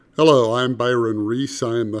Hello, I'm Byron Reese.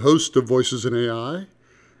 I am the host of Voices in AI.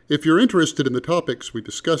 If you're interested in the topics we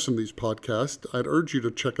discuss in these podcasts, I'd urge you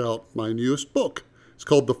to check out my newest book. It's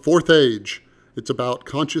called The Fourth Age. It's about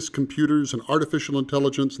conscious computers and artificial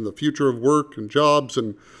intelligence and the future of work and jobs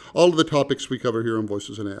and all of the topics we cover here on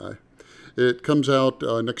Voices in AI. It comes out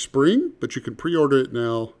next spring, but you can pre-order it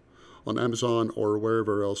now on Amazon or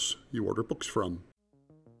wherever else you order books from.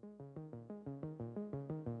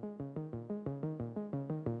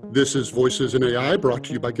 This is Voices in AI, brought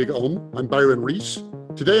to you by GigaOM. I'm Byron Reese.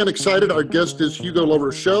 Today I'm excited. Our guest is Hugo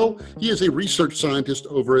LaRochelle. He is a research scientist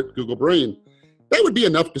over at Google Brain. That would be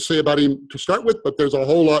enough to say about him to start with, but there's a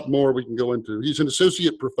whole lot more we can go into. He's an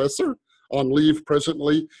associate professor on leave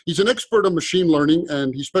presently. He's an expert on machine learning,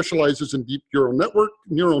 and he specializes in deep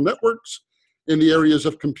neural networks in the areas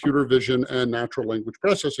of computer vision and natural language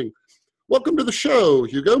processing. Welcome to the show,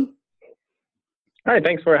 Hugo. Hi,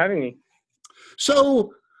 thanks for having me.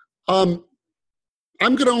 So, I'm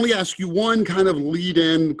going to only ask you one kind of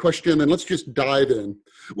lead-in question, and let's just dive in.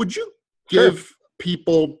 Would you give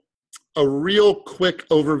people a real quick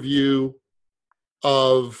overview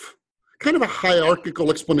of kind of a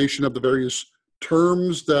hierarchical explanation of the various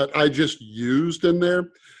terms that I just used in there,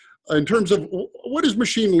 in terms of what is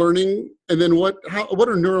machine learning, and then what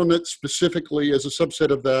are neural nets specifically as a subset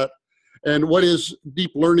of that, and what is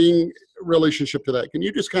deep learning relationship to that? Can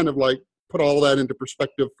you just kind of like put all that into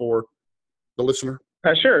perspective for the listener?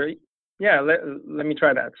 Sure. Yeah, let me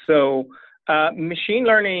try that. So machine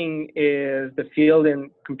learning is the field in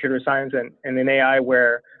computer science and in AI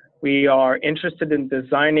where we are interested in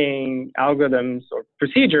designing algorithms or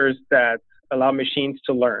procedures that allow machines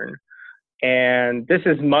to learn. And this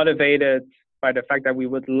is motivated by the fact that we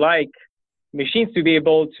would like machines to be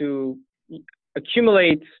able to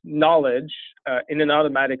accumulate knowledge in an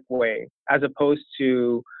automatic way, as opposed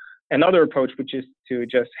to another approach, which is to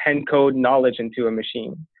just hand code knowledge into a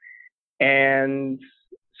machine. And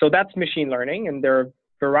so that's machine learning. And there are a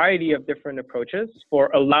variety of different approaches for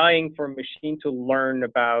allowing for a machine to learn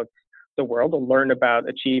about the world or learn about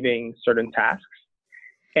achieving certain tasks.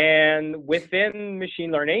 And within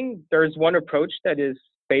machine learning, there's one approach that is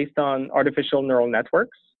based on artificial neural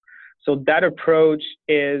networks. So that approach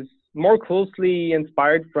is more closely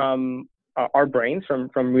inspired from our brains,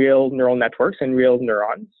 from real neural networks and real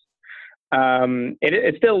neurons.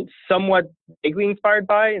 It's still somewhat vaguely inspired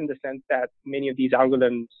by, in the sense that many of these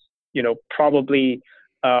algorithms, probably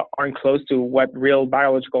aren't close to what real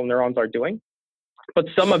biological neurons are doing. But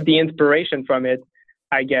some of the inspiration from it,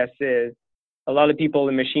 I guess, is a lot of people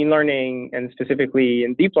in machine learning and specifically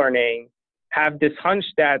in deep learning have this hunch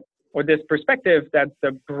that, or this perspective that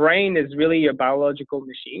the brain is really a biological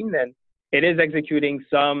machine and it is executing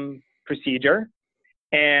some procedure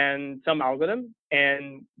and some algorithm,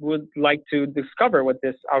 and would like to discover what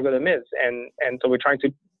this algorithm is. And so we're trying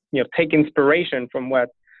to take inspiration from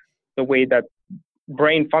the way that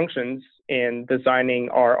brain functions in designing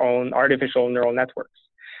our own artificial neural networks,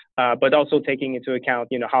 but also taking into account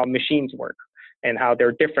how machines work and how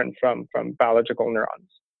they're different from biological neurons.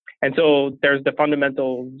 And so there's the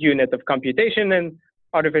fundamental unit of computation in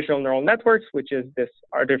artificial neural networks, which is this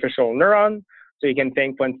artificial neuron. So you can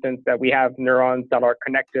think, for instance, that we have neurons that are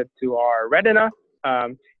connected to our retina.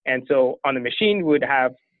 And so on a machine, we would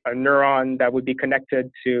have a neuron that would be connected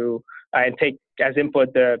to and take as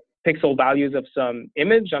input the pixel values of some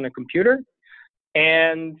image on a computer.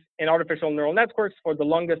 And in artificial neural networks, for the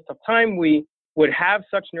longest of time, we would have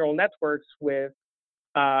such neural networks with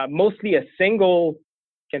mostly can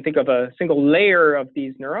think of a single layer of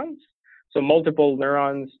these neurons. So multiple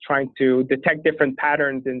neurons trying to detect different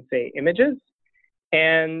patterns in, say, images.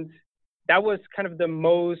 And that was kind of the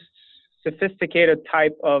most sophisticated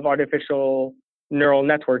type of artificial neural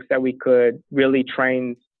networks that we could really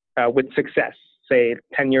train with success, say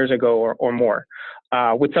 10 years ago or more,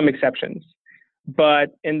 with some exceptions.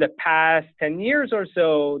 But in the past 10 years or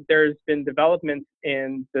so, there's been developments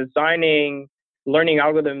in designing learning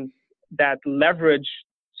algorithms that leverage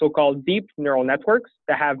so-called deep neural networks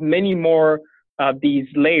that have many more of these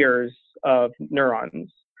layers of neurons.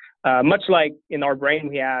 Much like in our brain,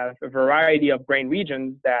 we have a variety of brain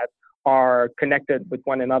regions that are connected with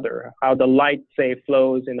one another. How the light, say,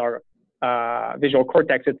 flows in our visual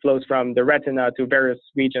cortex, it flows from the retina to various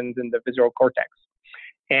regions in the visual cortex.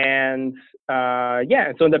 And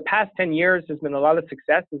so in the past 10 years, there's been a lot of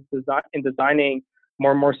success in designing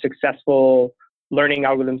more and more successful learning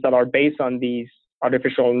algorithms that are based on these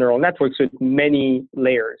artificial neural networks with many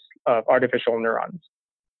layers of artificial neurons.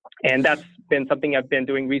 And that's been something I've been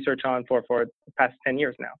doing research on for the past 10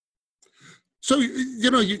 years now. So,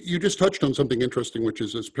 you just touched on something interesting, which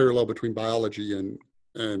is this parallel between biology and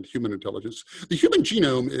and human intelligence. The human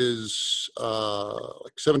genome is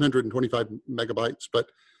like 725 megabytes, but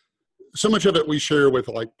so much of it we share with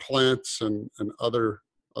like plants and other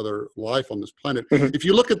life on this planet. Mhm. If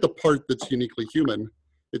you look at the part that's uniquely human,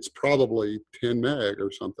 it's probably 10 meg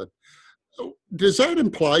or something. Does that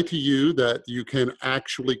imply to you that you can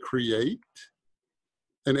actually create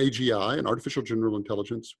an AGI, an artificial general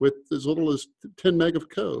intelligence, with as little as 10 meg of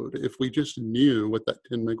code if we just knew what that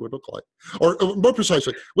 10 meg would look like? Or more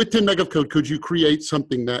precisely, with 10 meg of code, could you create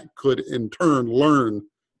something that could in turn learn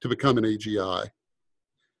to become an AGI?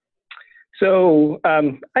 So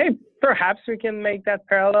perhaps we can make that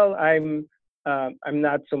parallel. I'm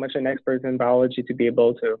not so much an expert in biology to be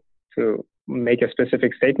able to make a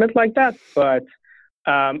specific statement like that, but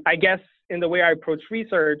I guess in the way I approach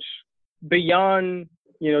research, beyond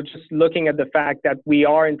just looking at the fact that we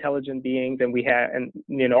are intelligent beings and we have, and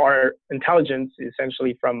our intelligence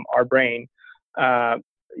essentially from our brain,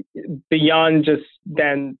 beyond just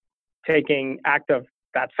then taking act of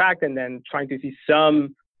that fact and then trying to see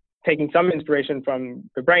taking some inspiration from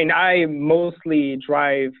the brain, I mostly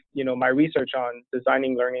drive, my research on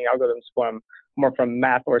designing learning algorithms more from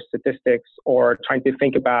math or statistics, or trying to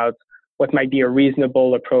think about what might be a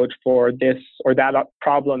reasonable approach for this or that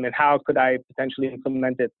problem, and how could I potentially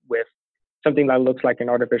implement it with something that looks like an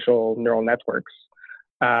artificial neural networks.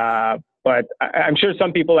 But I'm sure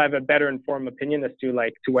some people have a better informed opinion as to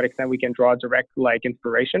what extent we can draw direct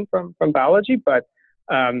inspiration from biology. But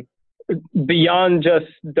beyond just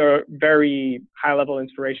the very high level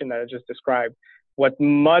inspiration that I just described, what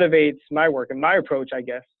motivates my work and my approach, I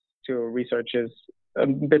guess, to research is a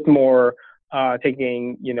bit more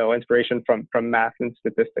taking, inspiration from math and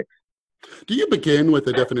statistics. Do you begin with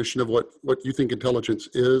a definition of what you think intelligence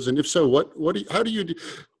is? And if so, how do you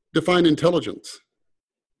define intelligence?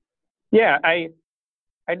 Yeah,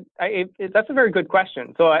 that's a very good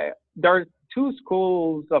question. So there are two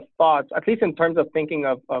schools of thought, at least in terms of thinking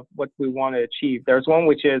of what we want to achieve. There's one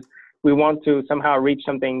which is we want to somehow reach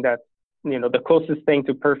something that's, the closest thing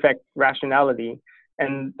to perfect rationality.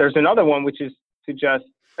 And there's another one which is to just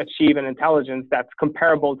achieve an intelligence that's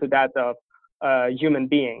comparable to that of a human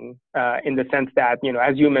being, in the sense that,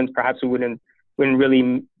 as humans, perhaps we wouldn't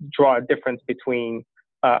really draw a difference between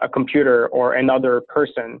a computer or another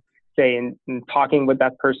person, say in talking with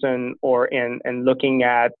that person or in looking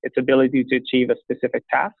at its ability to achieve a specific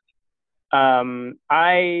task.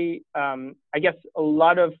 I guess a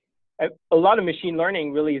lot of machine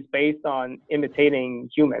learning really is based on imitating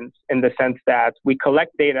humans, in the sense that we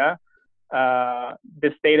collect data.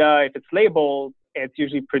 This data, if it's labeled, it's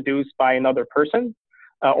usually produced by another person,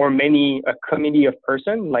 or a committee of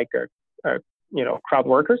person, like a crowd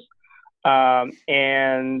workers.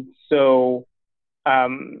 And so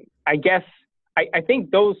I guess I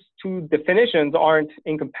think those two definitions aren't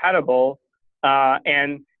incompatible.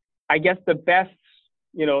 And I guess the best,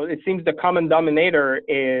 it seems the common denominator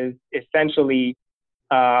is essentially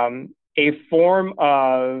a form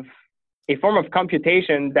of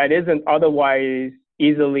computation that isn't otherwise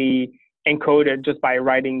easily encoded just by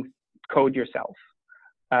writing code yourself.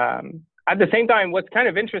 At the same time, what's kind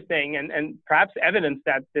of interesting and perhaps evidence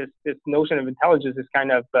that this notion of intelligence is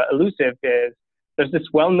kind of elusive is there's this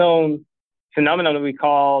well-known phenomenon we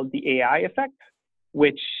call the AI effect,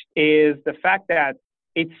 which is the fact that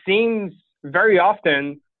it seems very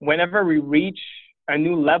often whenever we reach a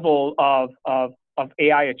new level of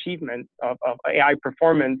AI achievement, of AI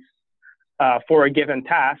performance for a given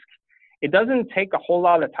task, it doesn't take a whole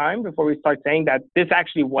lot of time before we start saying that this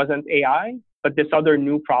actually wasn't AI, but this other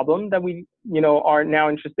new problem that we are now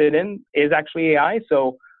interested in is actually AI.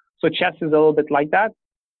 So chess is a little bit like that.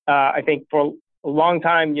 I think for a long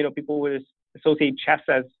time, people would associate chess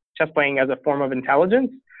playing as a form of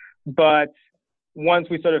intelligence, but once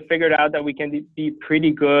we sort of figured out that we can be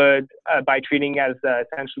pretty good by treating it as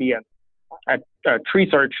essentially a tree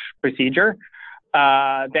search procedure,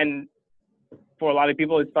 then for a lot of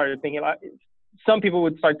people, it started thinking about, some people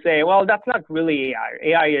would start saying, well, that's not really AI.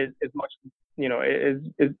 AI is much,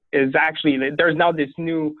 is actually, there's now this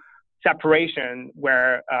new separation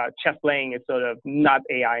where chess playing is sort of not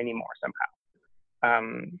AI anymore somehow.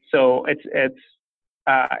 So it's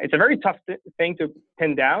a very tough thing to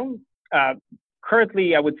pin down.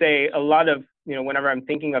 Currently, I would say a lot of, whenever I'm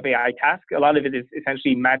thinking of AI tasks, a lot of it is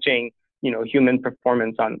essentially matching, human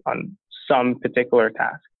performance on some particular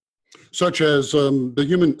task. Such as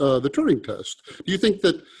the Turing test. Do you think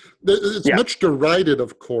that it's much derided,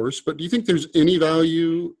 of course, but do you think there's any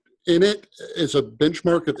value in it as a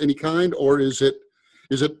benchmark of any kind, or is it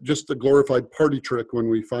just a glorified party trick when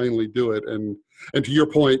we finally do it? And to your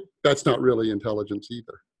point, that's not really intelligence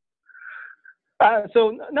either.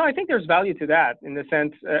 So no, I think there's value to that in the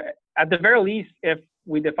sense, at the very least, if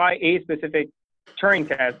we define a specific Turing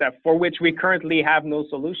test that for which we currently have no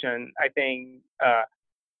solution, I think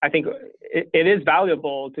it is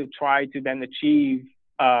valuable to try to then achieve,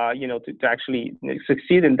 to actually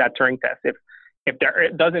succeed in that Turing test if there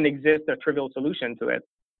doesn't exist a trivial solution to it.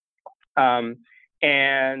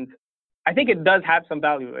 And I think it does have some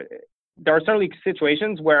value. There are certainly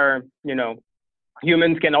situations where,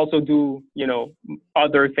 humans can also do,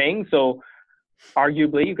 other things. So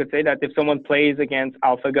arguably, you could say that if someone plays against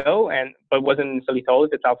AlphaGo but wasn't necessarily told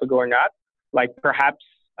if it's AlphaGo or not, like perhaps,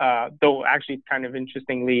 though actually kind of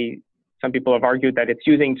interestingly, some people have argued that it's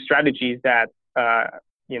using strategies that,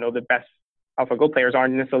 the best AlphaGo players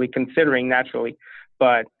aren't necessarily considering naturally.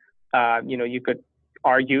 But, you could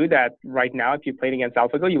argue that right now, if you played against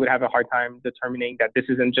AlphaGo, you would have a hard time determining that this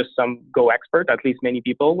isn't just some Go expert. At least many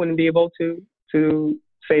people wouldn't be able to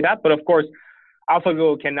say that. But of course,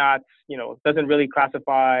 AlphaGo cannot, doesn't really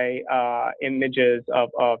classify images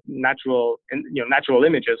of natural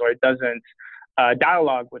images, or it doesn't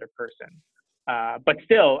dialogue with a person. But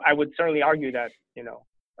still, I would certainly argue that,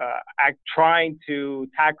 trying to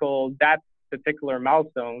tackle that particular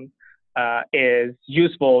milestone is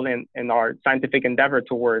useful in our scientific endeavor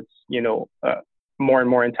towards, more and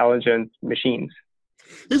more intelligent machines.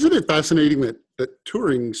 Isn't it fascinating that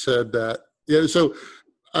Turing said that? Yeah. So,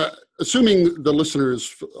 assuming the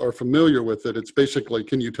listeners are familiar with it, it's basically,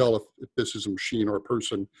 can you tell if this is a machine or a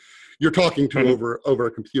person you're talking to over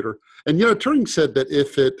a computer? And Turing said that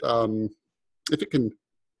if it can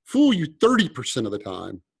fool you 30% of the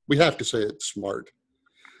time, we have to say it's smart.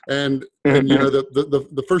 And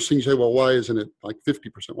the first thing you say, well, why isn't it like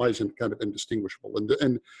 50%? Why isn't it kind of indistinguishable?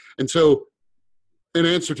 And so an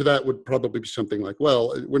answer to that would probably be something like,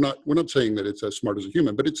 well, we're not saying that it's as smart as a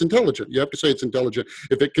human, but it's intelligent. You have to say it's intelligent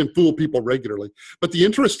if it can fool people regularly. But the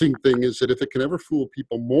interesting thing is that if it can ever fool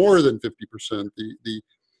people more than 50%, the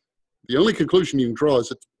only conclusion you can draw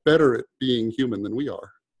is it's better at being human than we are.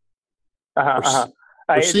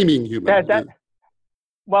 Or seeming human.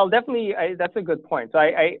 Well, definitely, that's a good point. So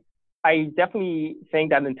I definitely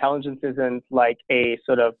think that intelligence isn't like a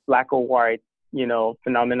sort of black or white,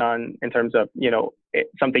 phenomenon in terms of,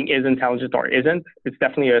 something is intelligent or isn't. It's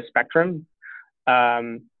definitely a spectrum.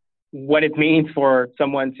 What it means for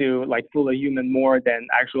someone to like fool a human more than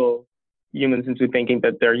actual humans into thinking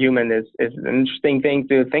that they're human is an interesting thing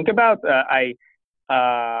to think about. I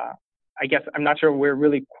guess I'm not sure we're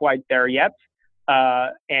really quite there yet.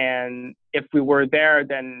 And if we were there,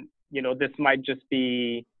 then, this might just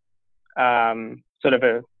be sort of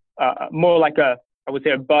a more like I would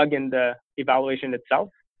say a bug in the evaluation itself,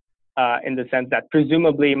 in the sense that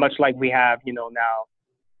presumably, much like we have,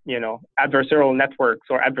 now, adversarial networks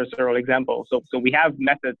or adversarial examples. So we have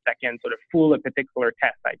methods that can sort of fool a particular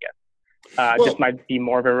test, I guess. This might be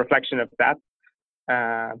more of a reflection of that.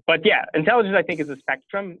 But yeah, intelligence, I think, is a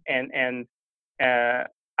spectrum, and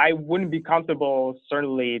I wouldn't be comfortable,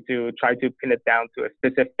 certainly, to try to pin it down to a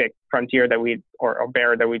specific frontier that or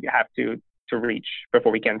barrier that we have to reach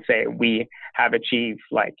before we can say we have achieved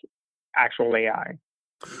like actual AI.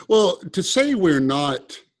 Well, to say we're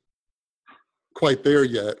not quite there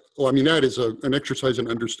yet, well, I mean, that is an exercise in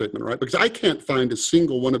understatement, right? Because I can't find a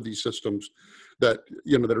single one of these systems that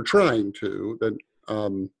are trying to that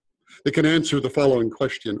can answer the following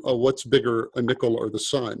question: oh, what's bigger, a nickel or the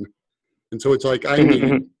sun? And so it's like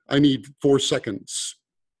I need 4 seconds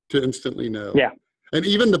to instantly know. Yeah. And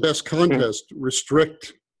even the best contests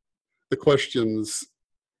restrict the questions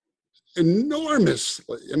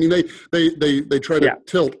enormously. I mean, they try to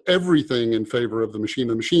tilt everything in favor of the machine.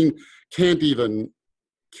 The machine can't even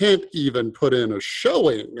put in a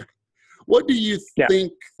showing. What do you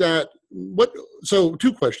think that? So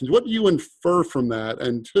 2 questions. What do you infer from that?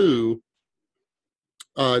 And 2,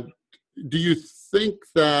 do you think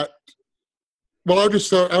that? Well,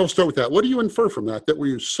 I'll start with that. What do you infer from that? That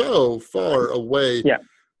we're so far away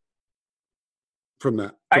from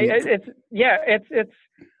that. I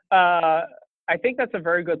think that's a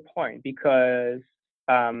very good point because,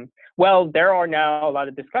 there are now a lot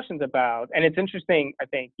of discussions about, and it's interesting, I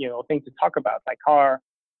think, things to talk about, like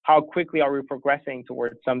how quickly are we progressing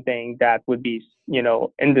towards something that would be,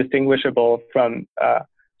 indistinguishable from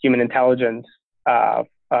human intelligence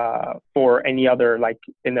for any other, like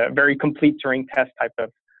in a very complete Turing test type of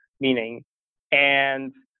meaning.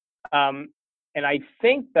 And I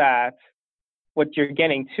think that what you're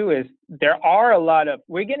getting to is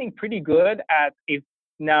we're getting pretty good at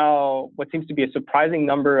now what seems to be a surprising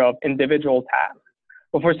number of individual tasks.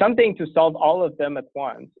 But for something to solve all of them at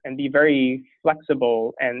once and be very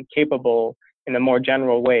flexible and capable in a more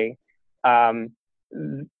general way,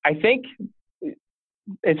 I think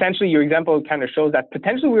essentially your example kind of shows that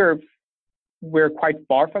potentially we're quite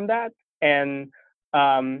far from that. And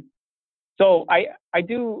so I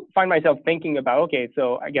do find myself thinking about, okay,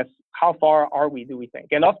 so I guess how far are we, do we think?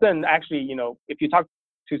 And often actually, if you talk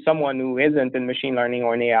to someone who isn't in machine learning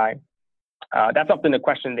or in AI, that's often the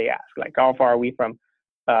question they ask, like how far are we from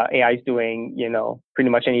AI is doing, pretty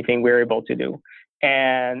much anything we're able to do.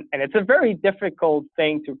 And it's a very difficult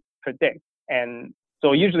thing to predict. And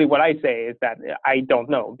so usually what I say is that I don't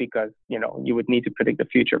know, because, you would need to predict the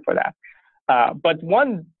future for that. But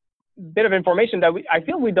one bit of information that I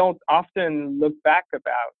feel we don't often look back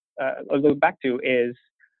to is,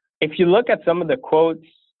 if you look at some of the quotes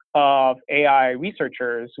of AI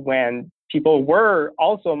researchers when people were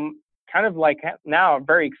also kind of like now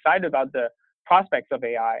very excited about the prospects of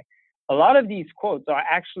AI, a lot of these quotes are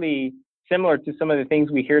actually similar to some of the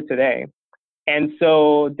things we hear today. And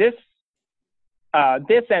so this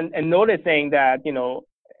and noticing that,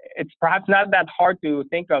 it's perhaps not that hard to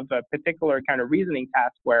think of a particular kind of reasoning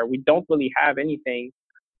task where we don't really have anything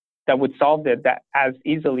that would solve it that as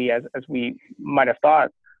easily as we might have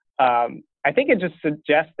thought. I think it just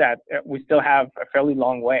suggests that we still have a fairly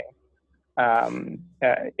long way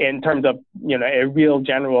in terms of, a real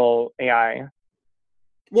general AI.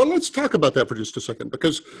 Well, let's talk about that for just a second,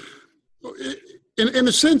 because in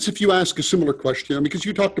a sense, if you ask a similar question, because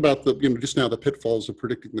you talked about just now the pitfalls of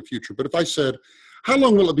predicting the future, but if I said, how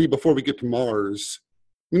long will it be before we get to Mars?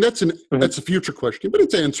 I mean, that's a future question, but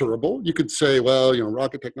it's answerable. You could say, well,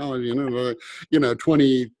 rocket technology,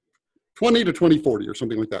 2020 to 2040 or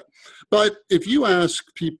something like that. But if you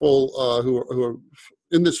ask people who are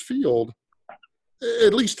in this field,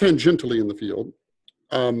 at least tangentially in the field,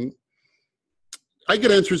 I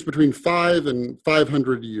get answers between 5 and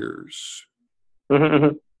 500 years.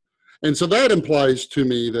 And so that implies to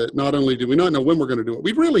me that not only do we not know when we're going to do it,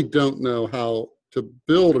 we really don't know how to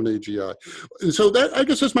build an AGI. And so that, I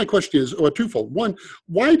guess that's my question, is twofold. One,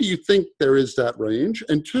 why do you think there is that range?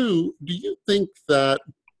 And two, do you think that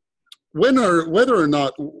whether or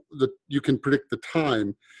not you can predict the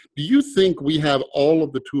time, do you think we have all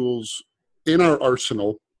of the tools in our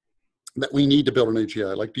arsenal that we need to build an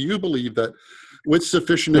AGI? Like, do you believe that with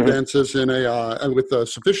sufficient advances in AI, and with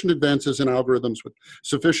sufficient advances in algorithms, with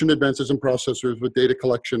sufficient advances in processors, with data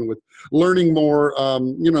collection, with learning more,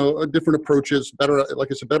 different approaches, better, like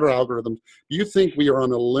I said, better algorithms, do you think we are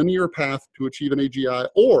on a linear path to achieve an AGI,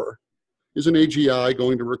 or is an AGI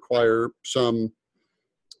going to require some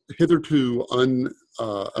hitherto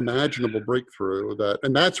unimaginable breakthrough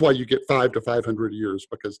and that's why you get 5 to 500 years,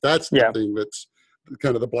 because that's the thing that's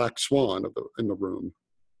kind of the black swan in the room.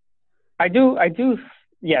 I do.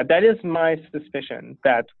 Yeah, that is my suspicion,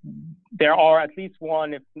 that there are at least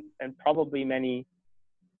one and probably many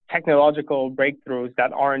technological breakthroughs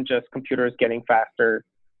that aren't just computers getting faster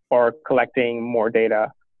or collecting more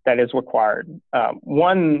data that is required.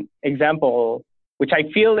 One example, which I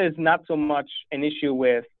feel is not so much an issue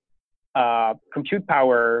with compute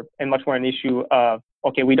power and much more an issue of,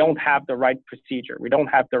 okay, we don't have the right procedure, we don't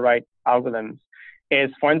have the right algorithms,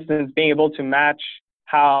 is, for instance, being able to match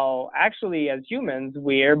how actually as humans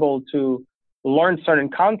we're able to learn certain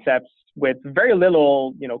concepts with very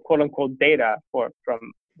little, quote unquote, data from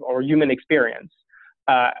human experience.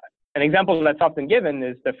 An example that's often given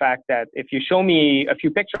is the fact that if you show me a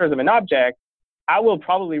few pictures of an object, I will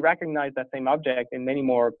probably recognize that same object in many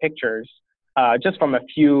more pictures, just from a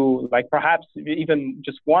few, like perhaps even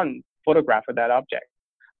just one photograph of that object.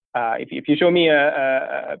 If you show me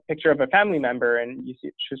a picture of a family member and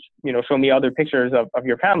show me other pictures of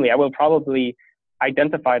your family, I will probably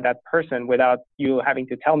identify that person without you having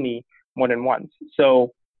to tell me more than once.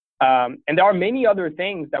 So, and there are many other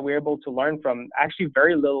things that we're able to learn from actually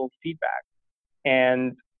very little feedback.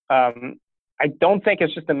 And I don't think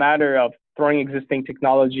it's just a matter of throwing existing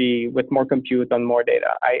technology with more compute on more data.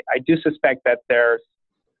 I do suspect that there's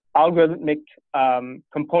algorithmic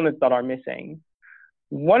components that are missing.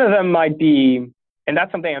 One of them might be, and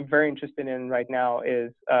that's something I'm very interested in right now,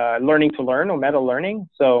 is learning to learn, or meta learning.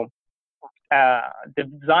 So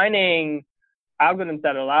designing algorithms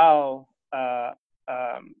that allow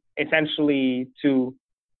essentially to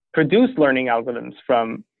produce learning algorithms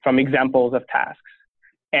from examples of tasks,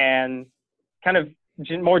 and kind of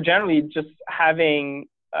more generally just having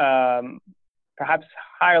perhaps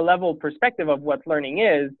higher level perspective of what learning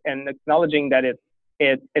is, and acknowledging that it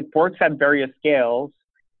works at various scales.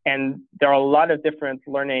 And there are a lot of different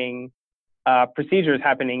learning procedures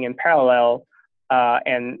happening in parallel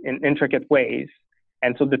and in intricate ways.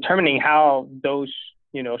 And so determining how those,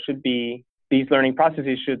 should be these learning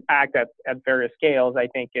processes should act at various scales, I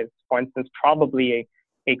think is, for instance, probably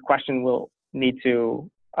a question we'll need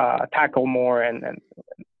to tackle more and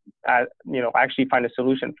actually find a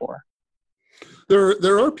solution for.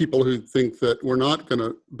 There are people who think that we're not going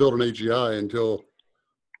to build an AGI until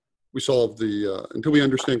we solve until we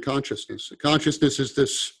understand consciousness. Consciousness is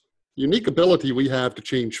this unique ability we have to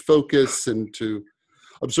change focus and to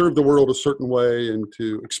observe the world a certain way and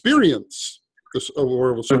to experience the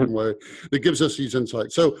world a certain way that gives us these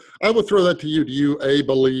insights. So I will throw that to you. Do you, A,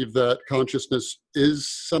 believe that consciousness is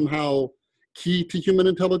somehow key to human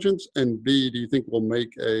intelligence? And B, do you think we'll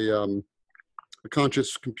make a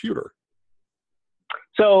conscious computer?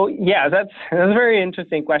 So yeah, that's a very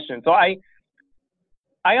interesting question. So I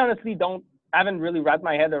honestly haven't really wrapped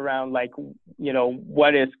my head around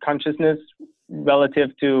what is consciousness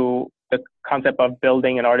relative to the concept of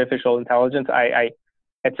building an artificial intelligence.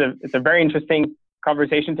 It's a very interesting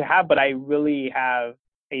conversation to have, but I really have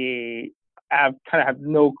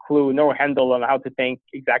no clue, no handle on how to think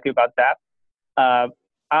exactly about that.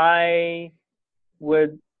 I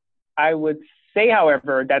would say,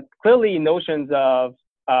 however, that clearly notions of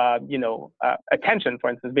attention, for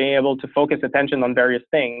instance, being able to focus attention on various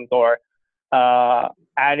things, or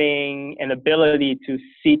adding an ability to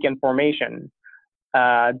seek information.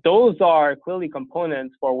 Those are clearly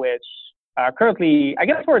components for which currently, I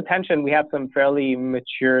guess for attention, we have some fairly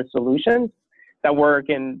mature solutions that work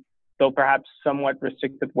in, though perhaps somewhat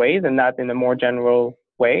restricted ways and not in a more general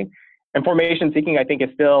way. Information seeking, I think, is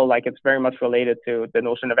still it's very much related to the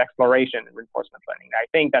notion of exploration and reinforcement learning. I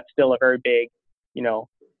think that's still a very big,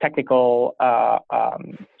 technical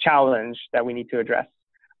challenge that we need to address.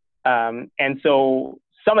 And so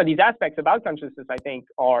some of these aspects about consciousness, I think,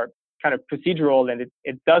 are kind of procedural, and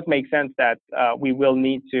it does make sense that we will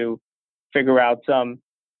need to figure out some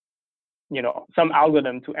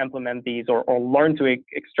algorithm to implement these or learn to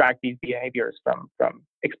extract these behaviors from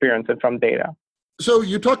experience and from data. So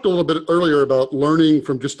you talked a little bit earlier about learning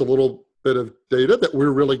from just a little bit of data, that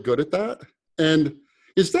we're really good at that. And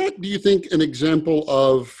is that, do you think, an example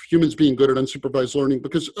of humans being good at unsupervised learning?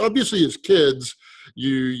 Because obviously as kids,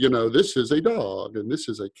 you know, this is a dog and this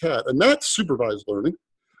is a cat, and that's supervised learning.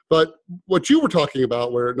 But what you were talking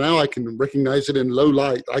about, where now I can recognize it in low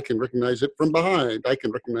light, I can recognize it from behind, I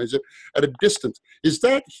can recognize it at a distance. Is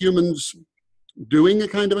that humans doing a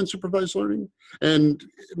kind of unsupervised learning? And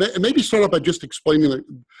maybe start off by just explaining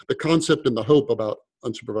the concept and the hope about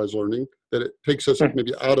unsupervised learning, that it takes us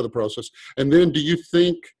maybe out of the process. And then do you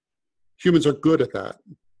think humans are good at that?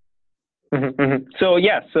 So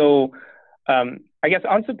yeah, I guess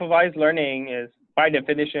unsupervised learning is by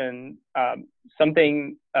definition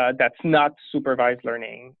something that's not supervised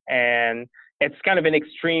learning, and it's kind of an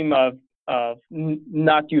extreme of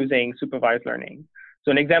not using supervised learning. So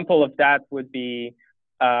an example of that would be,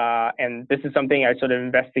 and this is something I sort of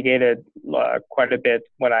investigated quite a bit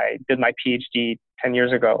when I did my PhD 10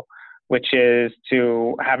 years ago, which is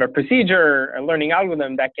to have a procedure, a learning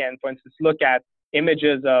algorithm that can, for instance, look at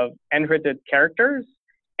images of handwritten characters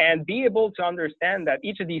and be able to understand that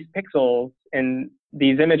each of these pixels in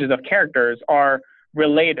these images of characters are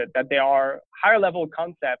related, that they are higher level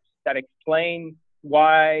concepts that explain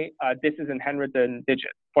why this is in handwritten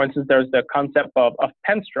digits. For instance, there's the concept of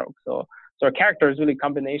pen strokes. So a character is really a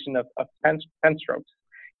combination of pen strokes.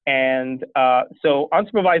 And so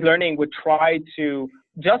unsupervised learning would try to,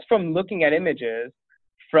 just from looking at images,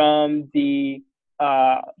 from the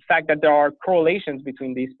fact that there are correlations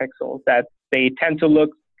between these pixels, that they tend to look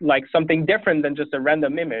like something different than just a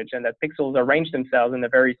random image, and that pixels arrange themselves in a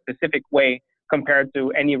very specific way compared to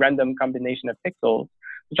any random combination of pixels,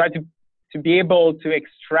 to try to be able to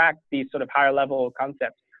extract these sort of higher level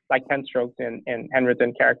concepts like pen strokes and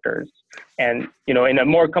handwritten characters. And, you know, in a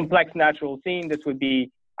more complex natural scene, this would be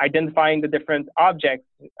identifying the different objects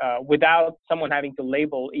without someone having to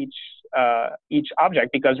label each object,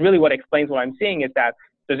 because really what explains what I'm seeing is that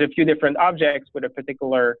there's a few different objects with a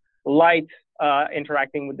particular light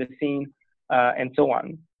interacting with the scene and so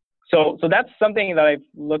on. So that's something that I've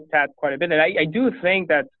looked at quite a bit. And I do think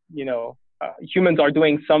that, you know, humans are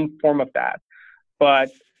doing some form of that, but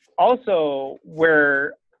also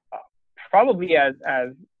we're probably as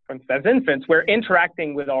infants, we're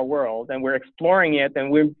interacting with our world and we're exploring it and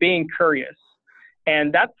we're being curious.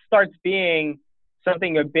 And that starts being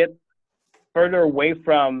something a bit further away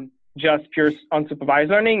from just pure unsupervised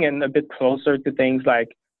learning and a bit closer to things like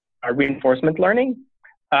reinforcement learning.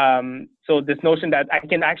 So this notion that I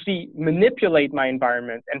can actually manipulate my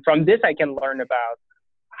environment, and from this I can learn about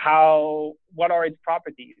what are its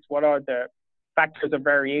properties, what are the factors of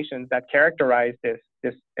variations that characterize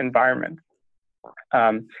this environment.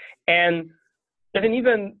 And there's an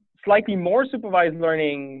even slightly more supervised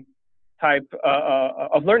learning type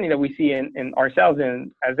of learning that we see in ourselves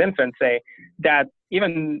as infants, say, that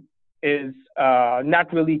even is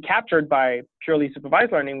not really captured by purely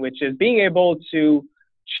supervised learning, which is being able to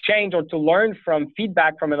change or to learn from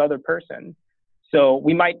feedback from another person. So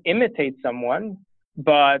we might imitate someone,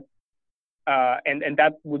 but and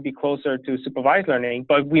that would be closer to supervised learning,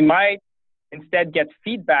 but we might instead get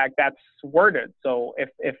feedback that's worded. So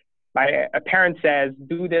if a parent says,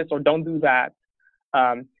 do this or don't do that,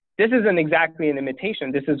 this isn't exactly an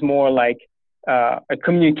imitation. This is more like a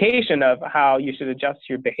communication of how you should adjust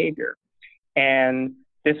your behavior. And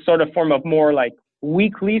this sort of form of more like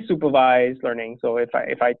weekly supervised learning. So if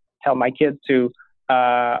I tell my kids to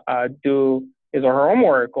do his or her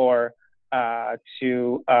homework, or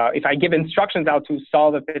if I give instructions how to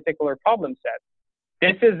solve a particular problem set,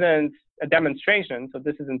 this isn't a demonstration. So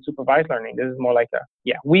this isn't supervised learning. This is more like a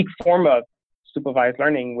weak form of supervised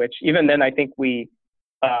learning, which even then I think we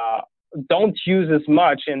don't use as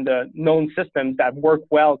much in the known systems that work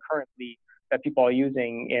well currently that people are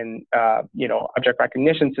using in object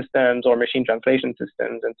recognition systems or machine translation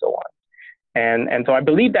systems and so on. And so I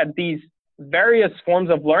believe that these various forms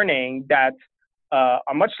of learning that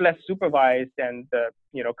are much less supervised than the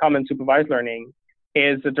common supervised learning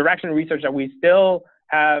is a direction of research that we still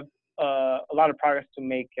have a lot of progress to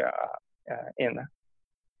make in.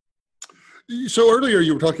 So earlier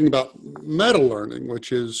you were talking about meta learning,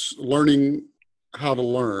 which is learning how to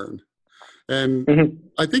learn. And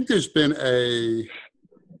I think there's been a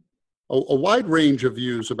wide range of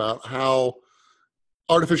views about how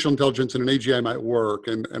artificial intelligence and an AGI might work.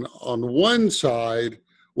 And on one side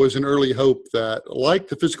was an early hope that, like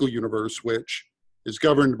the physical universe, which is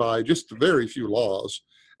governed by just very few laws,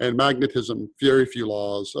 and magnetism, very few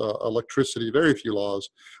laws, electricity, very few laws,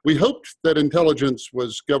 we hoped that intelligence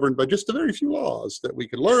was governed by just a very few laws that we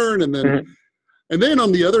could learn. And then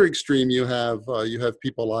on the other extreme, you have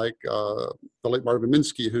people like the late Marvin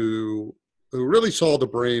Minsky, who really saw the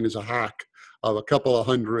brain as a hack of a couple of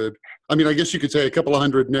hundred, I guess you could say a couple of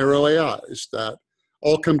hundred narrow AIs that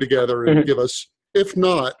all come together and give us, if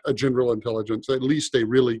not a general intelligence, at least a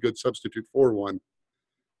really good substitute for one.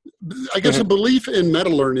 I guess a belief in meta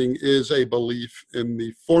learning is a belief in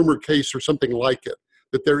the former case or something like it,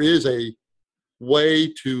 that there is a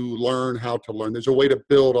way to learn how to learn. There's a way to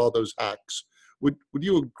build all those hacks. Would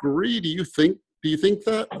you agree? Do you think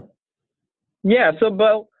that? Yeah,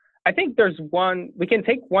 but I think we can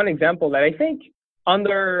take one example that I think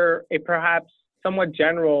under a perhaps somewhat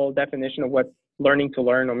general definition of what learning to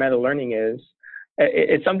learn or meta learning is,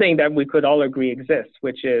 it's something that we could all agree exists,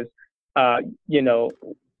 which is,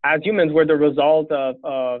 as humans, we're the result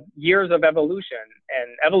of years of evolution,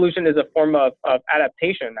 and evolution is a form of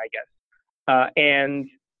adaptation, I guess.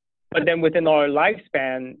 But then within our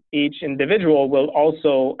lifespan, each individual will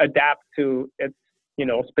also adapt to its,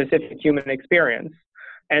 specific human experience.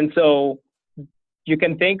 And so you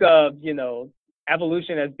can think of,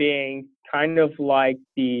 evolution as being kind of like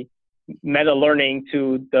the meta learning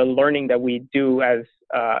to the learning that we do as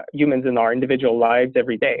humans in our individual lives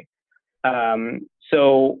every day.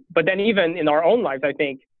 But then even in our own lives, I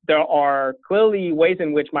think there are clearly ways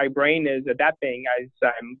in which my brain is adapting as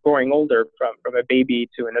I'm growing older from a baby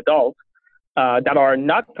to an adult that are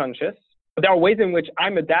not conscious. But there are ways in which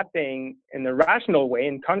I'm adapting in a rational way,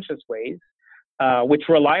 in conscious ways, which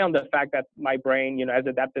rely on the fact that my brain, has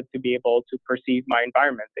adapted to be able to perceive my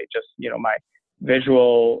environment. They just, my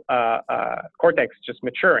visual cortex just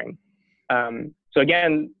maturing. So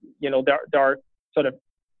again, there are sort of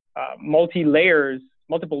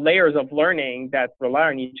multiple layers of learning that rely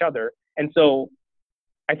on each other. And so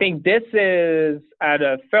I think this is at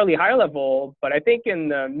a fairly high level, but I think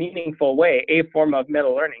in a meaningful way, a form of meta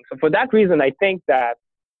learning. So for that reason, I think that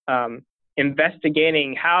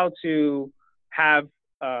investigating how to have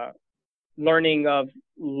learning of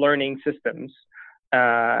learning systems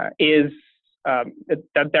is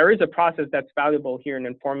that there is a process that's valuable here in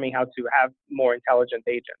informing how to have more intelligent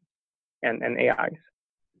agents and AIs.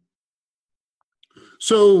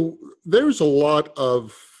 So there's a lot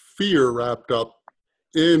of fear wrapped up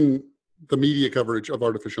in the media coverage of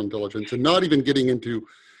artificial intelligence, and not even getting into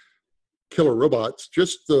killer robots,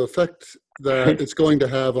 just the effect that it's going to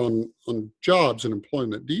have on jobs and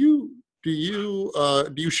employment. Do you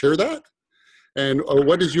share that? And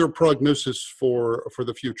what is your prognosis for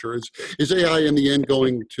the future? Is AI in the end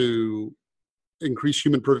going to increase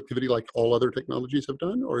human productivity like all other technologies have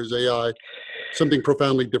done, or is AI something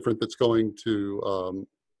profoundly different that's going to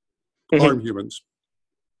harm humans?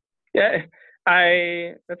 Yeah,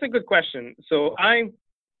 that's a good question. So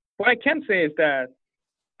what I can say is that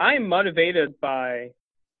I'm motivated by,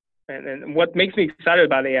 and what makes me excited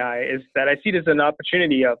about AI is that I see this as an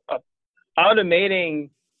opportunity of automating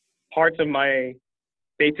parts of my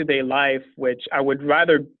day-to-day life, which I would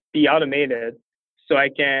rather be automated so I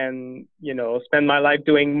can, spend my life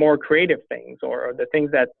doing more creative things or the things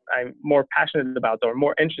that I'm more passionate about or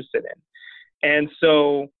more interested in.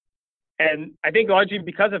 And I think largely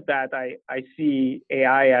because of that, I see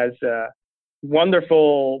AI as a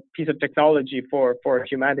wonderful piece of technology for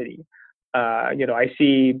humanity. I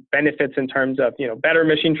see benefits in terms of, better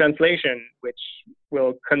machine translation, which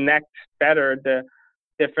will connect better the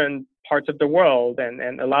different parts of the world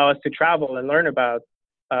and allow us to travel and learn about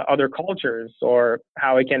other cultures, or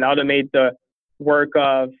how it can automate the work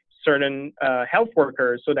of certain health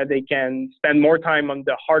workers so that they can spend more time on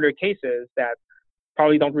the harder cases that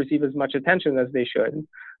probably don't receive as much attention as they should.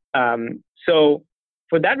 So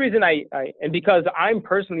for that reason, and because I'm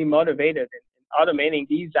personally motivated in automating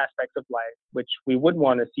these aspects of life, which we would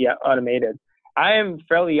want to see automated, I am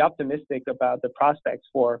fairly optimistic about the prospects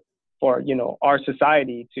for our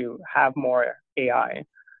society to have more AI.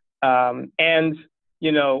 And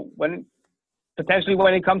when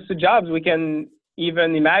it comes to jobs, we can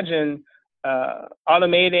even imagine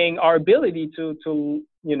automating our ability to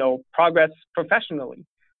progress professionally.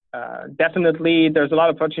 Definitely, there's a lot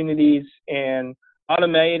of opportunities in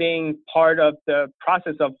automating part of the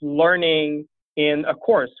process of learning in a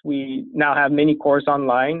course. We now have many courses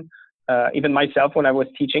online. Even myself, when I was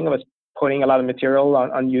teaching, I was putting a lot of material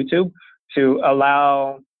on YouTube to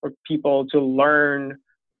allow for people to learn.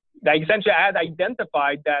 Essentially, I had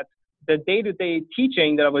identified that the day-to-day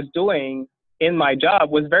teaching that I was doing in my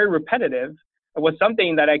job was very repetitive. It was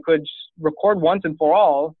something that I could record once and for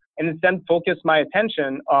all, and instead focus my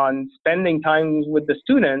attention on spending time with the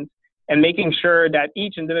students and making sure that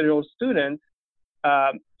each individual student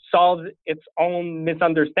solves its own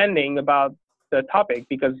misunderstanding about the topic.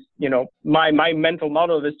 Because, my mental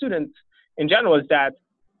model of the students in general is that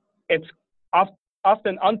it's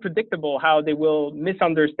often unpredictable how they will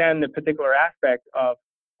misunderstand the particular aspect of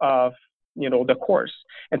the course.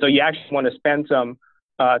 And so you actually want to spend some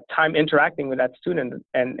time interacting with that student,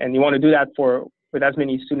 and you want to do that with as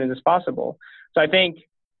many students as possible. So I think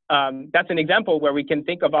that's an example where we can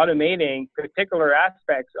think of automating particular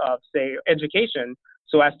aspects of, say, education,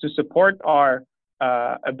 so as to support our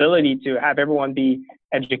ability to have everyone be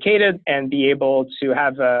educated and be able to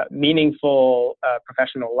have a meaningful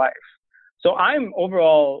professional life. So I'm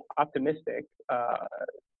overall optimistic,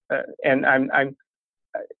 and I'm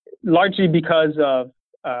largely because of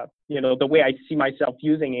the way I see myself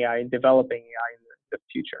using AI and developing AI in the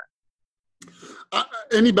future.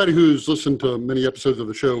 Anybody who's listened to many episodes of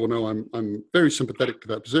the show will know I'm very sympathetic to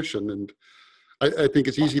that position, and I think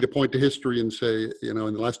it's easy to point to history and say, in the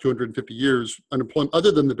last 250 years, unemployment,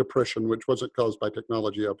 other than the Depression, which wasn't caused by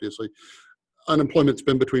technology, obviously, unemployment's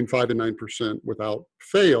been between 5 and 9% without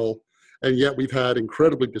fail. And yet we've had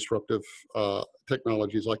incredibly disruptive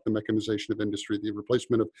technologies like the mechanization of industry, the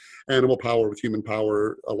replacement of animal power with human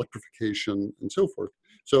power, electrification, and so forth.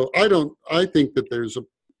 So I think that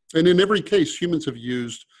and in every case, humans have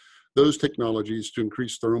used those technologies to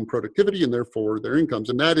increase their own productivity and therefore their incomes.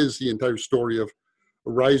 And that is the entire story of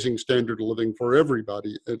a rising standard of living for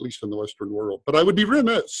everybody, at least in the Western world. But I would be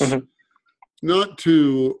remiss not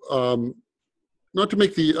to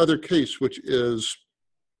make the other case, which is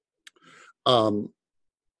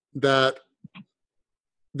that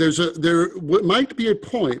there might be a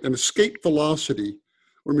point, an escape velocity,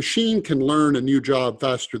 where a machine can learn a new job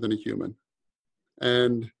faster than a human.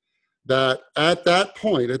 And that at that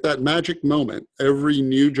point, at that magic moment, every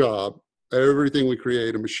new job, everything we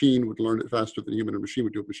create, a machine would learn it faster than a human, and a machine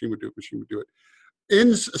would do it, machine would do it, machine would do it.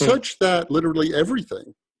 In such that literally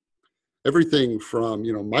everything from,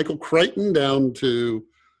 Michael Crichton down to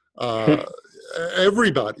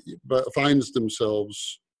everybody finds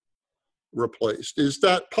themselves replaced. Is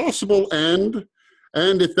that possible? And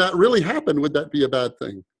if that really happened, would that be a bad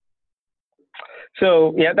thing?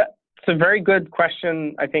 So yeah, that's a very good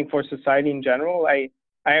question, I think, for society in general.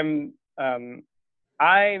 Maybe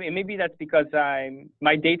that's because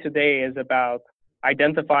my day-to-day is about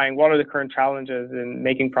identifying what are the current challenges in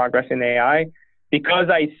making progress in AI. Because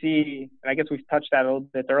I see, and I guess we've touched that a little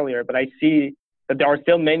bit earlier, but I see that there are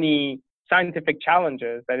still many scientific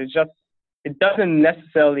challenges that it doesn't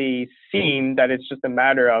necessarily seem that it's just a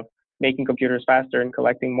matter of making computers faster and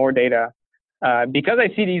collecting more data. Because I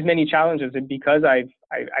see these many challenges, and because I've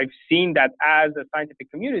seen that as a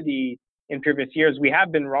scientific community in previous years, we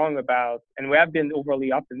have been wrong about, and we have been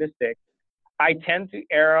overly optimistic. I tend to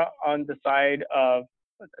err on the side of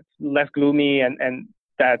less gloomy and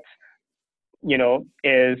that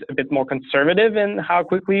is a bit more conservative in how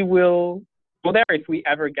quickly we'll go there if we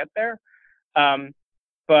ever get there.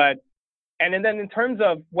 And then in terms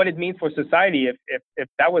of what it means for society, if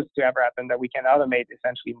that was to ever happen, that we can automate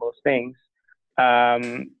essentially most things,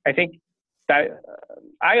 I think that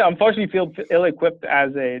I unfortunately feel ill-equipped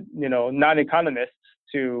as a non-economist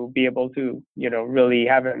to be able to really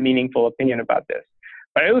have a meaningful opinion about this.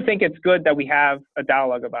 But I do think it's good that we have a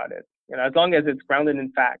dialogue about it, as long as it's grounded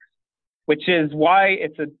in facts, which is why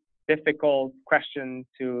it's a difficult question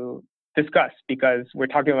to discuss, because we're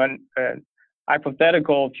talking about a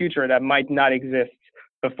hypothetical future that might not exist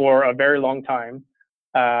before a very long time.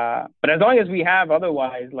 But as long as we have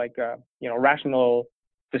otherwise like a rational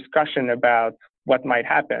discussion about what might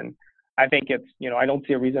happen, I think it's I don't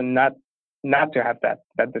see a reason not to have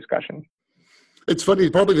that discussion. It's funny,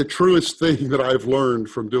 probably the truest thing that I've learned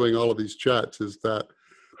from doing all of these chats is that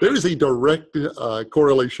there is a direct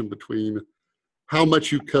correlation between how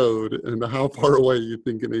much you code and how far away you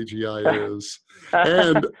think an AGI is.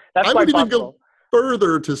 And I would even go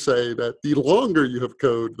further to say that the longer you have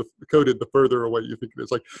coded, the further away you think it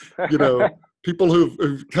is. Like, people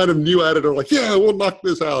who've kind of new at it are like, yeah, we'll knock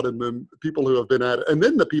this out. And then people who have been at it, and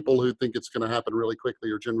then the people who think it's going to happen really quickly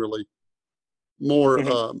are generally more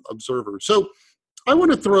observers. So I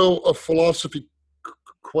want to throw a philosophy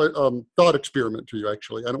thought experiment to you,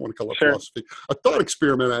 actually. I don't want to call it philosophy. A thought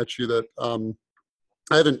experiment at you that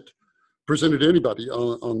I haven't presented to anybody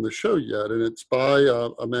on the show yet, and it's by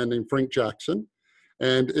a man named Frank Jackson,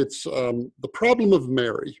 and it's the problem of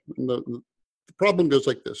Mary. And the problem goes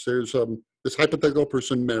like this. There's this hypothetical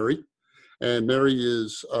person, Mary, and Mary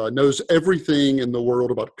knows everything in the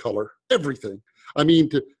world about color, everything. I mean,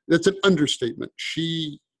 that's an understatement.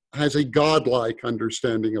 She has a godlike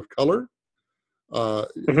understanding of color,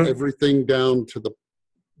 everything down to the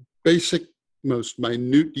basic, most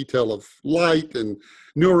minute detail of light and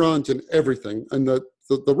neurons and everything. And the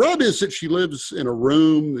rub is that she lives in a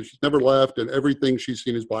room that she's never left, and everything she's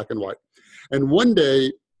seen is black and white. And one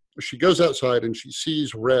day she goes outside and she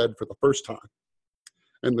sees red for the first time.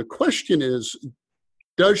 And the question is,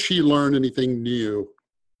 does she learn anything new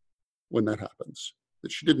when that happens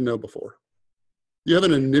that she didn't know before? You have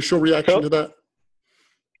an initial reaction to that?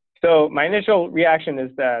 So my initial reaction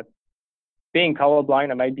is that being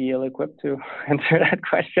colorblind, I might be ill-equipped to answer that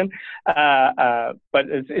question. But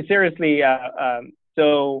it's seriously,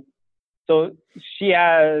 so she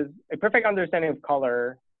has a perfect understanding of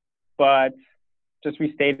color, but just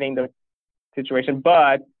restating the situation,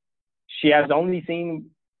 but she has only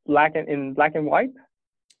seen black and white?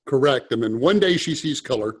 Correct. And then one day she sees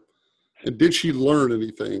color. And did she learn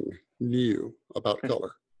anything new about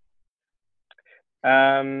color?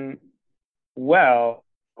 Well,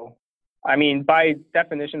 I mean, by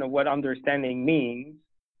definition of what understanding means,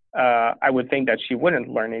 I would think that she wouldn't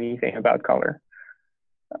learn anything about color.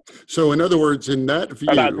 So in other words, in that view...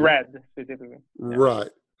 About red, specifically.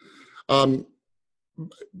 Right.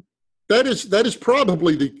 That is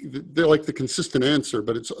probably the consistent answer,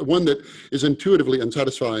 but it's one that is intuitively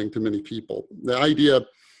unsatisfying to many people. The idea...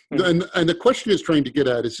 And the question is trying to get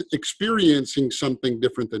at is experiencing something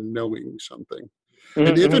different than knowing something.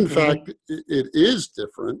 And if in fact it is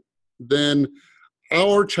different, then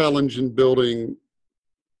our challenge in building,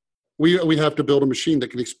 we have to build a machine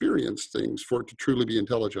that can experience things for it to truly be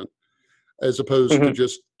intelligent, as opposed to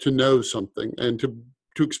just to know something. And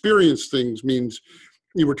to experience things means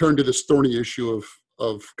you return to this thorny issue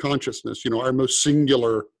of consciousness. Our most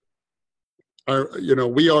singular,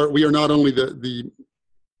 we are not only the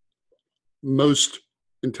most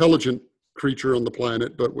intelligent creature on the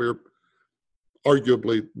planet, but we're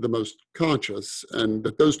arguably the most conscious, and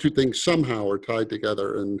that those two things somehow are tied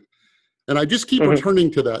together. And I just keep returning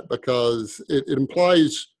to that because it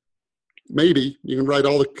implies maybe you can write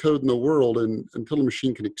all the code in the world until the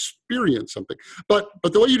machine can experience something. But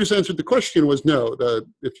the way you just answered the question was no, that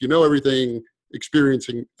if you know everything,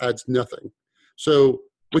 experiencing adds nothing. So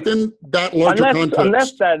within that larger context,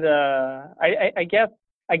 unless that I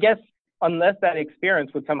guess unless that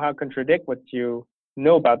experience would somehow contradict what you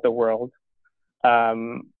know about the world,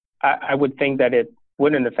 I would think that it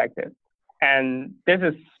wouldn't affect it. And this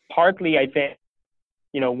is partly, I think,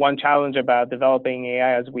 one challenge about developing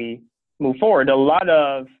AI as we move forward. A lot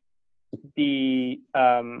of the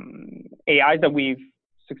AIs that we've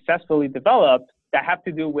successfully developed that have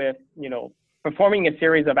to do with, performing a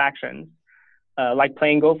series of actions, like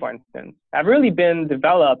playing Go, for instance, have really been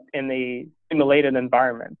developed in a simulated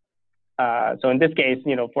environment. So in this case,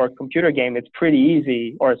 for a computer game, it's pretty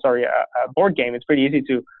easy, a board game, it's pretty easy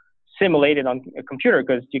to simulate it on a computer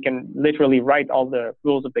because you can literally write all the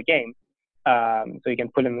rules of the game. So you can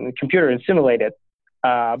put them in the computer and simulate it.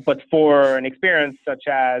 But for an experience such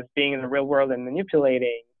as being in the real world and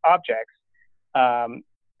manipulating objects,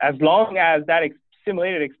 as long as that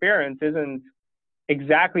simulated experience isn't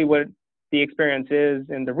exactly what the experience is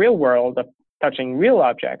in the real world of touching real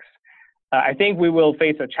objects, I think we will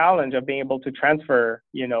face a challenge of being able to transfer,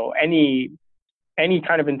 any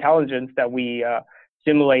kind of intelligence that we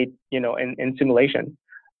simulate, in simulation,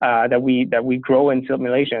 that we grow in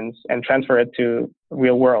simulations and transfer it to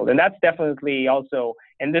real world. And that's definitely also,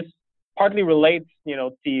 and this partly relates,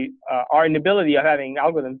 to our inability of having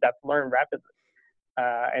algorithms that learn rapidly.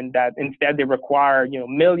 And that instead they require,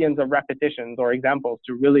 millions of repetitions or examples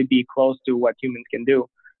to really be close to what humans can do.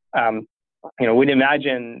 We'd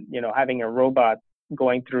imagine, having a robot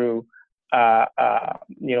going through,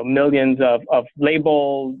 millions of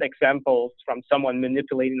labeled examples from someone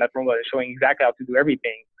manipulating that robot and showing exactly how to do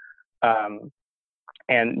everything. And,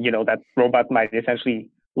 that robot might essentially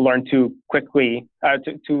learn too quickly,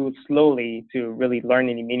 too slowly to really learn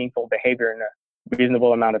any meaningful behavior in a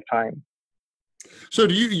reasonable amount of time. So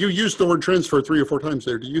do you used the word transfer 3 or 4 times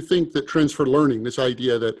there. Do you think that transfer learning, this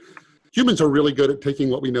idea that humans are really good at taking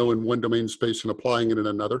what we know in one domain space and applying it in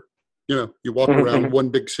another? You walk around one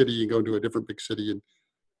big city and go into a different big city and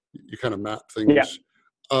you kind of map things.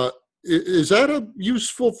 Yeah. Is that a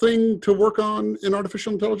useful thing to work on in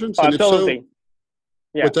artificial intelligence? And absolutely. If so,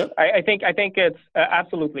 yeah. What's that? I think it's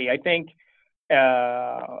absolutely. I think,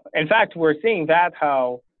 in fact, we're seeing that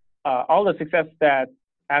how all the success that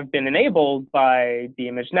have been enabled by the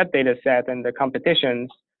ImageNet data set and the competitions,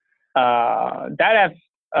 so it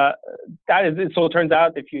turns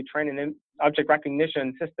out if you train an object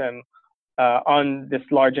recognition system on this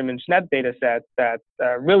large ImageNet data set that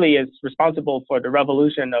really is responsible for the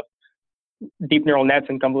revolution of deep neural nets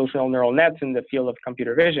and convolutional neural nets in the field of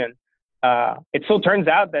computer vision, it so turns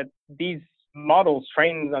out that these models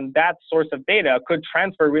trained on that source of data could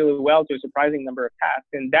transfer really well to a surprising number of tasks.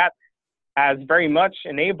 And that has very much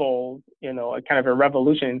enabled, a kind of a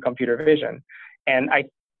revolution in computer vision. And I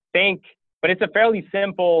think, but it's a fairly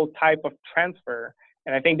simple type of transfer.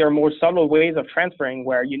 And I think there are more subtle ways of transferring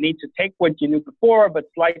where you need to take what you knew before, but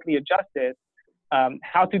slightly adjust it.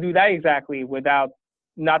 How to do that exactly without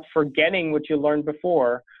not forgetting what you learned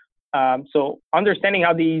before. So understanding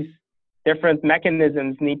how these different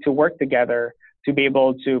mechanisms need to work together to be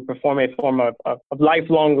able to perform a form of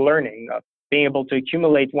lifelong learning, of being able to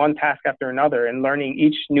accumulate one task after another and learning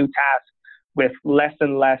each new task with less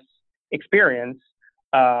and less experience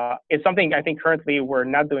is something I think currently we're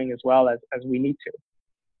not doing as well as we need to.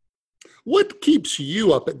 What keeps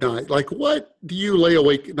you up at night? Like, what do you lay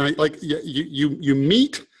awake at night? Like, you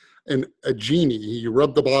meet a genie, you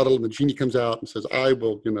rub the bottle and the genie comes out and says, I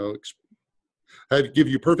will, give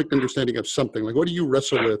you perfect understanding of something. Like, what do you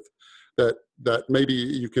wrestle with that maybe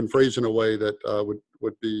you can phrase in a way that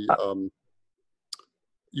would be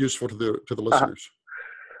useful to the listeners?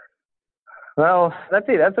 Well, let's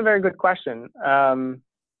see. That's a very good question.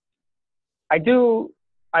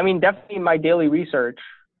 Definitely in my daily research,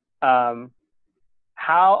 how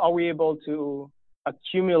are we able to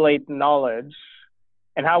accumulate knowledge,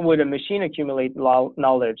 and how would a machine accumulate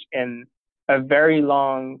knowledge in a very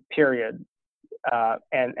long period,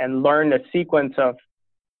 and learn a sequence of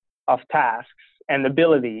tasks and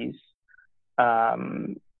abilities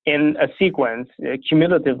in a sequence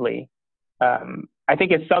cumulatively? I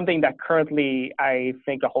think it's something that currently I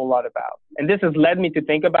think a whole lot about. And this has led me to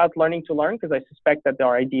think about learning to learn, because I suspect that there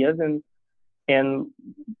are ideas and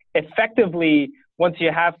effectively, once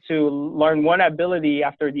you have to learn one ability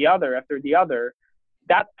after the other,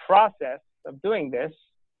 that process of doing this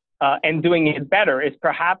and doing it better is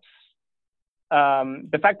perhaps,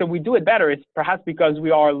 the fact that we do it better is perhaps because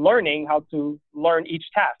we are learning how to learn each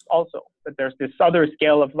task also, that there's this other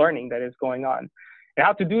scale of learning that is going on. And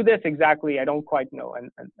how to do this exactly, I don't quite know. And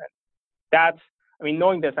that's,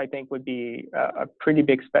 knowing this, I think would be a pretty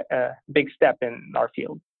big step in our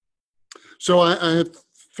field. So I have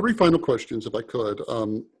 3 final questions, if I could.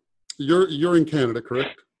 You're in Canada,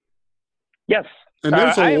 correct? Yes. And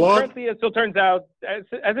there's a lot. Currently, as it turns out,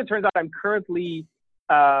 I'm currently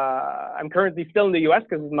still in the U.S.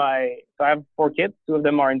 because I have 4 kids. 2 of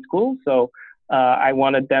them are in school, so I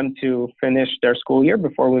wanted them to finish their school year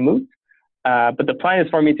before we moved. But the plan is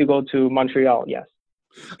for me to go to Montreal. Yes.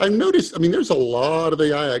 I've noticed. There's a lot of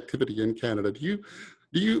AI activity in Canada. Do you?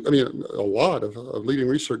 A lot of leading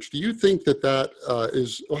research. Do you think that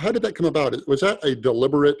is? Well, how did that come about? Was that a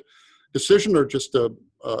deliberate decision, or just a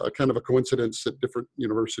kind of a coincidence that different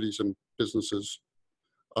universities and businesses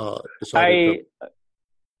decided to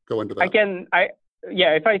go into that?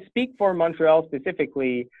 If I speak for Montreal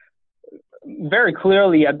specifically, very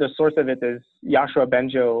clearly at the source of it is Yoshua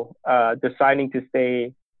Bengio deciding to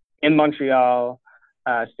stay in Montreal,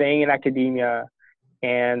 staying in academia,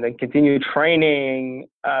 and then continue training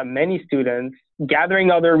many students, gathering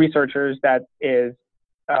other researchers that is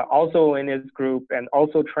also in his group, and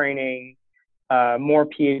also training more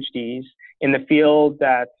PhDs in the field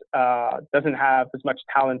that doesn't have as much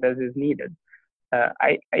talent as is needed.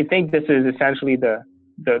 I think this is essentially the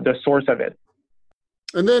source of it.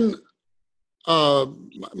 And then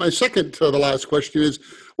my second to the last question is,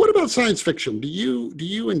 what about science fiction? Do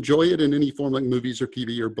you enjoy it in any form, like movies or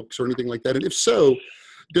TV or books or anything like that? And if so,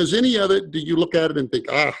 does any of it, do you look at it and think,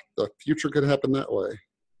 the future could happen that way?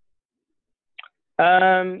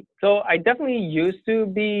 So I definitely used to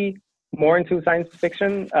be more into science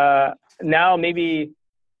fiction. Now, maybe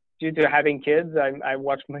due to having kids, I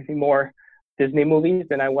watch maybe more Disney movies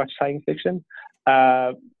than I watch science fiction.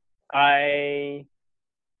 I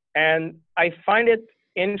find it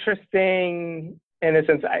interesting in a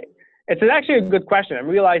sense. It's actually a good question. I'm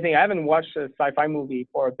realizing I haven't watched a sci-fi movie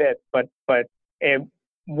for a bit, but it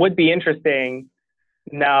would be interesting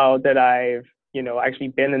now that I've actually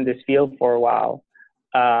been in this field for a while,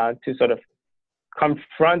 to sort of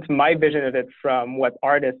confront my vision of it from what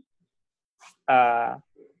artists, how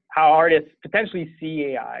artists potentially see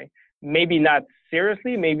AI. Maybe not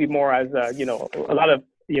seriously, maybe more as a lot of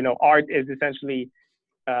art is essentially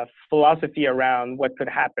philosophy around what could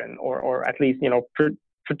happen, or at least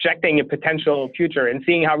projecting a potential future and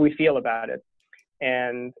seeing how we feel about it.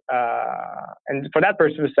 And for that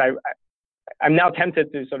purpose, I'm now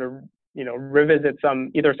tempted to sort of revisit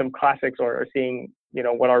either some classics or seeing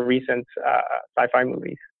what are recent sci-fi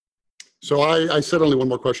movies. So I said only one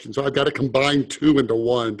more question, so I've got to combine two into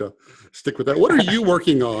one to stick with that. What are you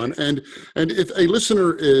working on? And if a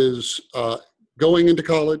listener is going into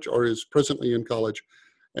college or is presently in college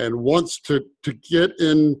and wants to get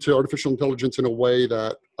into artificial intelligence in a way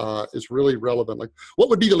that is really relevant, like what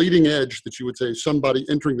would be the leading edge that you would say somebody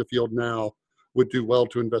entering the field now would do well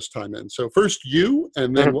to invest time in? So first you,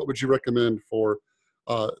 and then what would you recommend for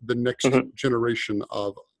the next generation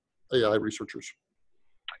of AI researchers?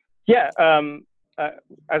 Yeah,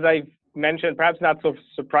 as I mentioned, perhaps not so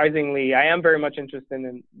surprisingly, I am very much interested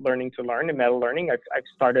in learning to learn and meta learning. I've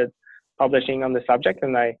started publishing on the subject,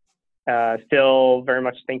 and I still very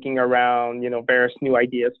much thinking around various new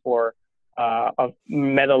ideas for of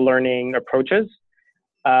meta learning approaches,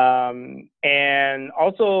 and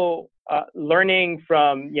also learning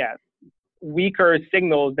from weaker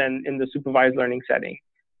signals than in the supervised learning setting.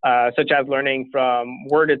 Such as learning from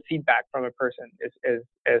worded feedback from a person is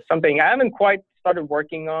something I haven't quite started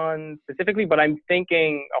working on specifically, but I'm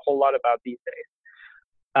thinking a whole lot about these days.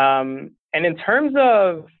 And in terms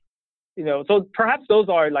of, so perhaps those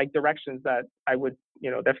are like directions that I would,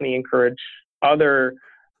 definitely encourage other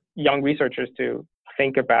young researchers to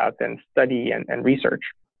think about and study and research.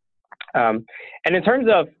 And in terms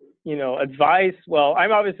of, advice, well,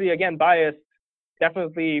 I'm obviously, again, biased,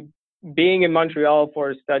 definitely. Being in Montreal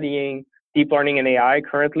for studying deep learning and AI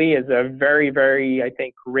currently is a very, very, I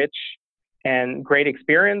think, rich and great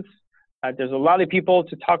experience. There's a lot of people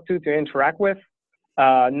to talk to interact with,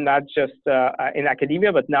 not just in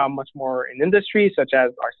academia, but now much more in industry, such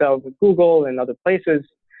as ourselves with Google and other places.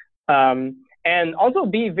 And also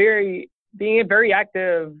being very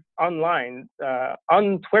active online.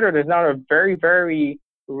 On Twitter, there's now a very, very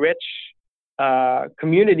rich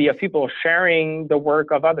community of people sharing the work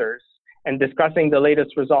of others and discussing the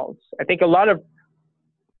latest results. I think a lot of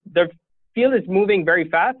the field is moving very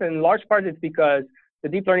fast, and in large part it's because the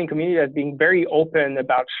deep learning community has been very open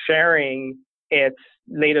about sharing its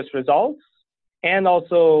latest results, and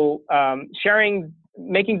also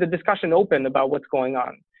making the discussion open about what's going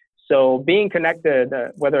on. So being connected,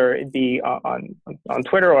 whether it be on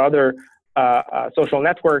Twitter or other social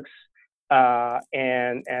networks,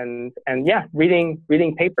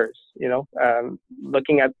 reading papers,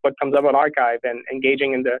 looking at what comes up on arXiv and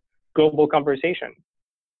engaging in the global conversation.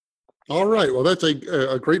 All right. Well, that's a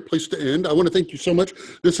great place to end. I want to thank you so much.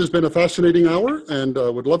 This has been a fascinating hour, and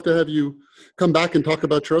would love to have you come back and talk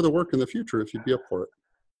about your other work in the future if you'd be up for it.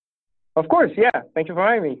 Of course. Yeah. Thank you for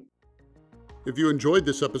having me. If you enjoyed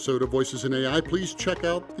this episode of Voices in AI, please check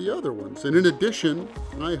out the other ones. And in addition,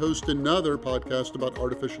 I host another podcast about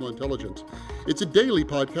artificial intelligence. It's a daily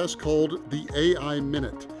podcast called The AI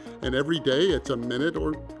Minute. And every day it's a minute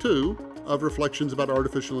or two of reflections about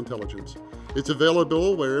artificial intelligence. It's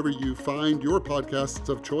available wherever you find your podcasts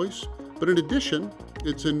of choice. But in addition,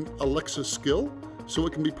 it's an Alexa skill, so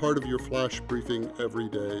it can be part of your flash briefing every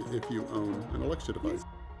day if you own an Alexa device.